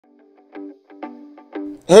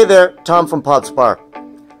Hey there, Tom from Podspar.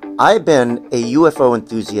 I've been a UFO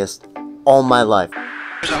enthusiast all my life.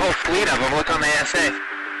 There's a whole fleet of them. Look on the ASA.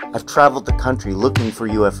 I've traveled the country looking for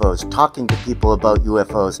UFOs, talking to people about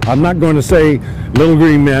UFOs. I'm not going to say little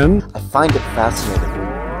green men. I find it fascinating.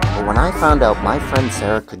 But when I found out my friend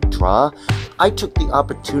Sarah could draw, I took the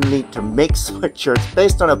opportunity to make sweatshirts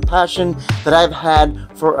based on a passion that I've had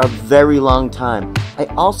for a very long time. I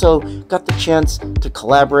also got the chance to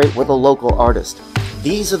collaborate with a local artist.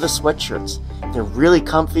 These are the sweatshirts. They're really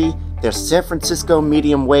comfy, they're San Francisco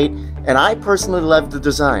medium weight, and I personally love the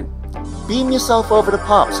design. Beam yourself over to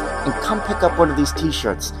Pops and come pick up one of these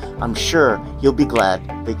t-shirts. I'm sure you'll be glad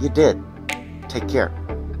that you did. Take care.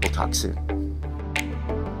 We'll talk soon.